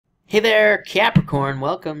Hey there, Capricorn.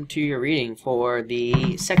 Welcome to your reading for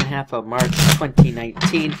the second half of March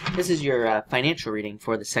 2019. This is your financial reading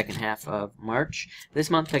for the second half of March. This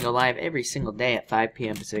month I go live every single day at 5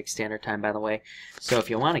 p.m. Pacific Standard Time, by the way. So if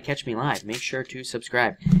you want to catch me live, make sure to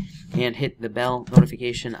subscribe and hit the bell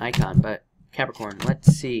notification icon. But Capricorn, let's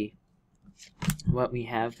see what we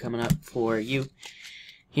have coming up for you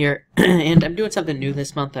here. And I'm doing something new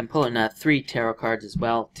this month. I'm pulling 3 tarot cards as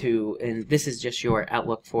well and this is just your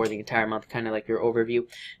outlook for the entire month, kind of like your overview.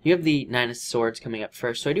 You have the Nine of Swords coming up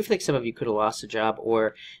first, so I do feel like some of you could have lost a job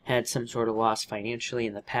or had some sort of loss financially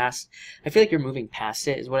in the past. I feel like you're moving past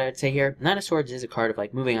it is what I would say here. Nine of Swords is a card of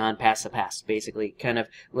like moving on past the past, basically, kind of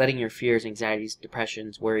letting your fears, anxieties,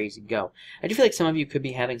 depressions, worries go. I do feel like some of you could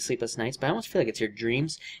be having sleepless nights, but I almost feel like it's your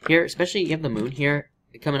dreams here, especially you have the moon here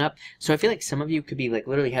coming up, so I feel like some of you could be like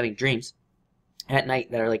literally having dreams at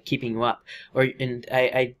night that are like keeping you up, and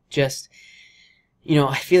I just,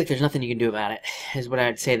 I feel like there's nothing you can do about it is what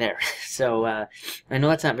I'd say there. So I know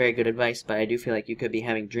that's not very good advice, but I do feel like you could be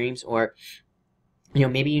having dreams, or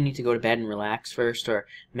maybe you need to go to bed and relax first, or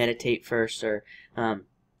meditate first, or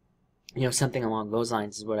something along those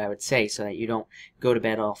lines is what I would say, so that you don't go to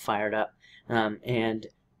bed all fired up. And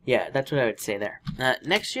yeah, that's what I would say there.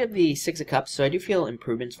 Next, you have the Six of Cups, so I do feel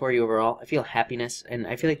improvements for you overall. I feel happiness, and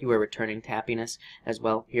I feel like you are returning to happiness as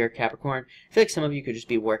well here, Capricorn. I feel like some of you could just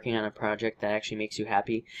be working on a project that actually makes you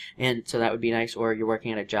happy, and so that would be nice, or you're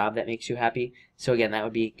working on a job that makes you happy. So again, that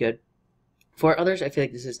would be good. For others, I feel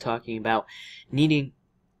like this is talking about needing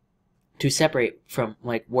to separate from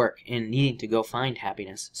like work and needing to go find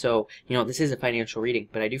happiness. So this is a financial reading,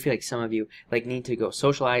 but I do feel like some of you like need to go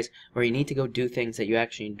socialize, or you need to go do things that you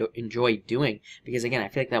actually enjoy doing, because again I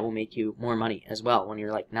feel like that will make you more money as well when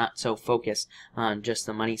you're like not so focused on just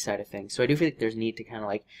the money side of things. So I do feel like there's a need to kind of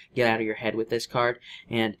like get out of your head with this card,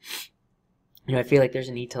 and I feel like there's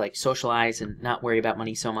a need to like socialize and not worry about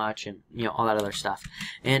money so much, and all that other stuff.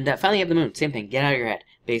 And finally you have the moon. Same thing, get out of your head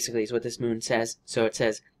basically is what this moon says. So it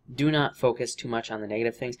says, do not focus too much on the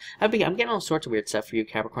negative things. I'm getting all sorts of weird stuff for you,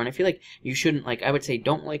 Capricorn. I feel like you shouldn't, I would say,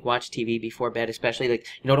 don't watch TV before bed, especially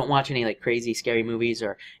don't watch any crazy scary movies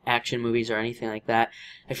or action movies or anything like that.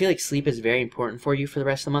 I feel like sleep is very important for you for the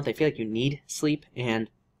rest of the month. I feel like you need sleep, and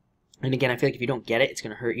again, I feel like if you don't get it, it's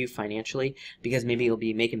going to hurt you financially, because maybe you'll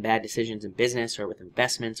be making bad decisions in business or with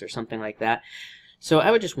investments or something like that. So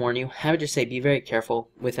I would just warn you. I would just say be very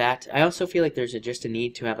careful with that. I also feel like there's just a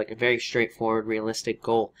need to have a very straightforward, realistic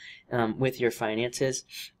goal with your finances.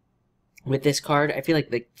 With this card, I feel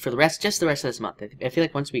like for the rest of this month, I feel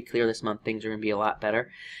like once we clear this month, things are going to be a lot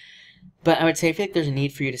better. But I would say I feel like there's a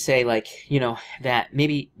need for you to say that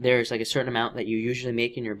maybe there's a certain amount that you usually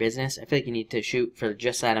make in your business. I feel like you need to shoot for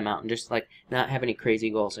just that amount and just not have any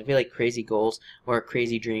crazy goals. I feel like crazy goals or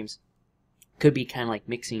crazy dreams could be kind of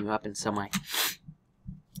mixing you up in some way.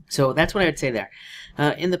 So that's what I would say there.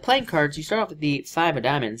 In the playing cards, you start off with the Five of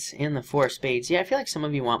Diamonds and the Four of Spades. Yeah, I feel like some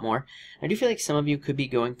of you want more. I do feel like some of you could be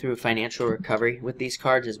going through a financial recovery with these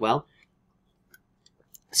cards as well.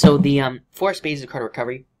 So the Four of Spades is a card of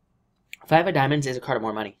recovery. Five of Diamonds is a card of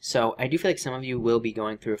more money. So I do feel like some of you will be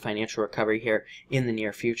going through a financial recovery here in the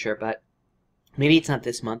near future, but maybe it's not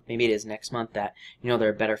this month, maybe it is next month that, there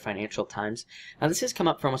are better financial times. Now, this has come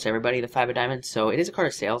up for almost everybody, the Five of Diamonds, so it is a card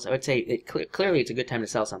of sales. I would say clearly it's a good time to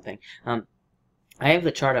sell something. I have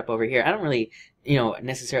the chart up over here. I don't really,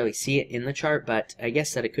 necessarily see it in the chart, but I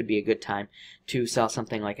guess that it could be a good time to sell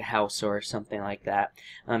something like a house or something like that.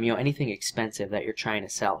 Anything expensive that you're trying to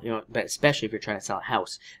sell, but especially if you're trying to sell a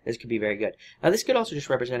house, this could be very good. This could also just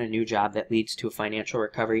represent a new job that leads to a financial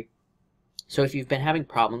recovery. So if you've been having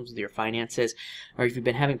problems with your finances, or if you've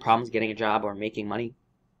been having problems getting a job or making money,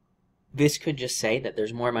 this could just say that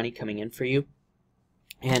there's more money coming in for you,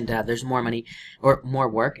 and there's more money or more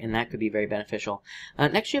work, and that could be very beneficial.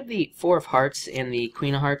 Next, you have the Four of Hearts and the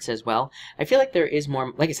Queen of Hearts as well. I feel like there is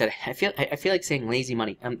more. Like I said, I feel like saying lazy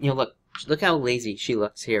money. Look how lazy she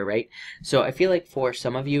looks here, right? So I feel like for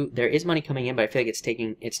some of you, there is money coming in, but I feel like it's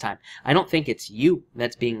taking its time. I don't think it's you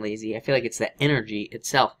that's being lazy. I feel like it's the energy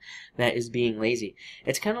itself that is being lazy.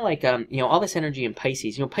 It's kind of like, all this energy in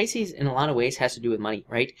Pisces. Pisces in a lot of ways has to do with money,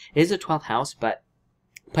 right? It is a 12th house, but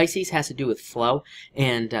Pisces has to do with flow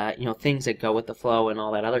and, things that go with the flow and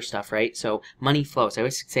all that other stuff, right? So money flows. I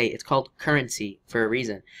always say it's called currency for a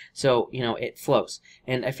reason. So, it flows.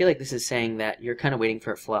 And I feel like this is saying that you're kind of waiting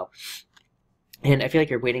for a flow. And I feel like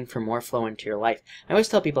you're waiting for more flow into your life. I always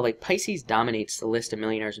tell people, like, Pisces dominates the list of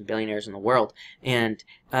millionaires and billionaires in the world. And,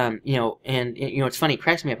 it's funny, it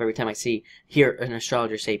cracks me up every time I hear an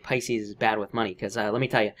astrologer say Pisces is bad with money. Because, let me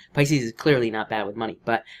tell you, Pisces is clearly not bad with money.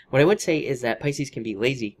 But what I would say is that Pisces can be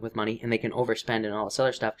lazy with money, and they can overspend and all this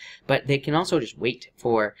other stuff. But they can also just wait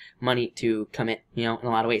for money to come in, in a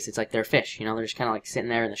lot of ways. It's like they're fish, they're just kind of like sitting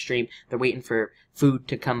there in the stream. They're waiting for food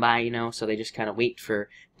to come by, so they just kind of wait for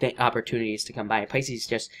the opportunities to come by. Pisces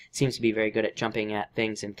just seems to be very good at jumping at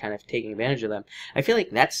things and kind of taking advantage of them. I feel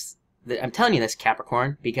like I'm telling you this,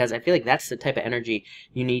 Capricorn, because I feel like that's the type of energy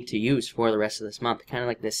you need to use for the rest of this month. Kind of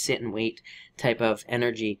like this sit and wait type of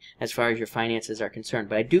energy as far as your finances are concerned.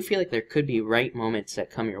 But I do feel like there could be right moments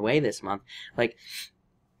that come your way this month. Like,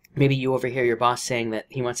 maybe you overhear your boss saying that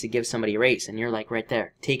he wants to give somebody a raise, and you're like, right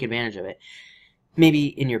there, take advantage of it. Maybe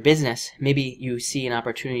in your business, maybe you see an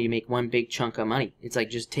opportunity to make one big chunk of money. It's like,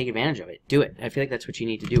 just take advantage of it. Do it. I feel like that's what you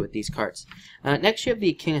need to do with these cards. Next, you have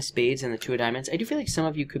the King of Spades and the Two of Diamonds. I do feel like some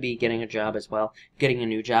of you could be getting a job as well, getting a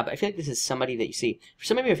new job. I feel like this is somebody that you see. For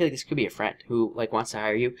some of you, I feel like this could be a friend who wants to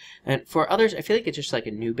hire you. And for others, I feel like it's just like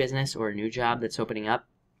a new business or a new job that's opening up.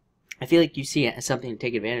 I feel like you see it as something to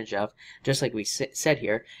take advantage of, just like we said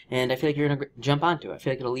here, and I feel like you're going to jump onto it. I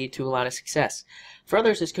feel like it'll lead to a lot of success. For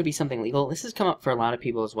others, this could be something legal. This has come up for a lot of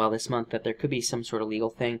people as well this month, that there could be some sort of legal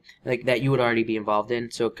thing like that you would already be involved in.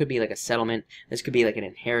 So it could be like a settlement. This could be like an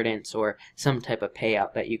inheritance or some type of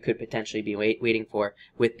payout that you could potentially be waiting for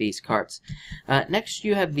with these cards. Next,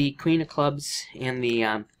 you have the Queen of Clubs and the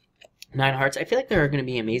Nine of Hearts. I feel like there are going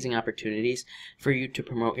to be amazing opportunities for you to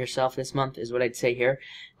promote yourself this month, is what I'd say here.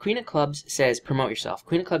 Queen of Clubs says promote yourself.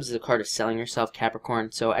 Queen of Clubs is a card of selling yourself,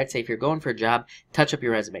 Capricorn. So I'd say if you're going for a job, touch up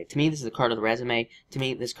your resume. To me, this is a card of the resume. To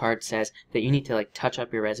me, this card says that you need to touch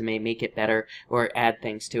up your resume, make it better, or add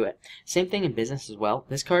things to it. Same thing in business as well.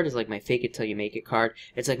 This card is like my fake it till you make it card.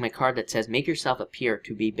 It's like my card that says make yourself appear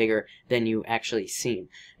to be bigger than you actually seem.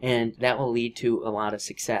 And that will lead to a lot of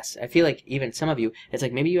success. I feel like even some of you, it's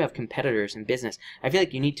like maybe you have competitors in business. I feel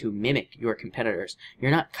like you need to mimic your competitors. You're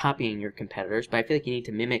not copying your competitors, but I feel like you need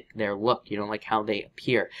to mimic their look, like how they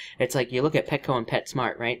appear. It's like you look at Petco and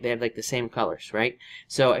PetSmart, right? They have like the same colors, right?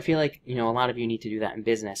 So I feel like, a lot of you need to do that in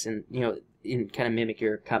business and, and kind of mimic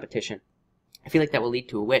your competition. I feel like that will lead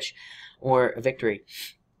to a wish or a victory.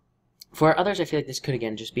 For others, I feel like this could,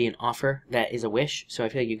 again, just be an offer that is a wish. So I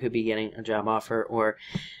feel like you could be getting a job offer or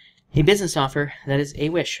a business offer that is a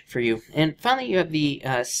wish for you. And finally, you have the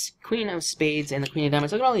Queen of Spades and the Queen of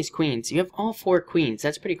Diamonds. Look at all these queens. You have all 4 queens.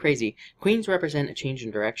 That's pretty crazy. Queens represent a change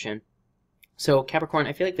in direction. So Capricorn,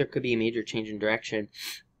 I feel like there could be a major change in direction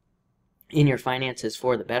in your finances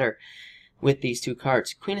for the better with these 2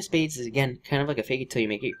 cards. Queen of Spades is, again, kind of like a fake it till you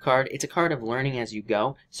make it card. It's a card of learning as you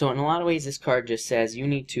go. So in a lot of ways, this card just says you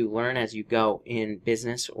need to learn as you go in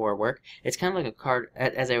business or work. It's kind of like a card,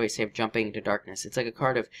 as I always say, of jumping into darkness. It's like a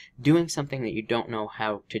card of doing something that you don't know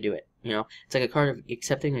how to do it. It's like a card of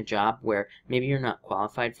accepting a job where maybe you're not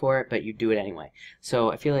qualified for it, but you do it anyway.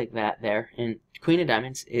 So I feel like that there. And Queen of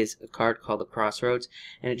Diamonds is a card called the Crossroads,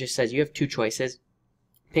 and it just says you have 2 choices.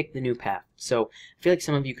 Pick the new path. So I feel like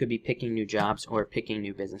some of you could be picking new jobs or picking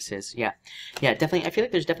new businesses. Yeah, definitely. I feel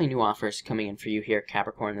like there's definitely new offers coming in for you here,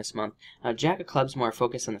 Capricorn, this month. Jack of Clubs, more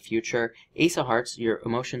focused on the future. Ace of Hearts, your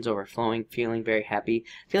emotions overflowing, feeling very happy.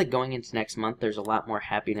 I feel like going into next month, there's a lot more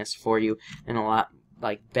happiness for you and a lot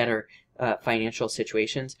better financial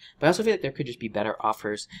situations, but I also feel like there could just be better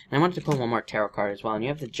offers. And I wanted to pull one more tarot card as well, and you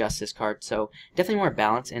have the Justice card, so definitely more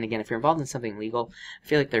balance. And again, if you're involved in something legal, I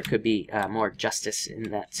feel like there could be more justice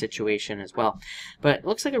in that situation as well. But it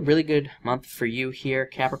looks like a really good month for you here,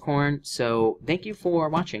 Capricorn, so thank you for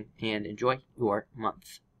watching, and enjoy your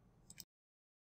month.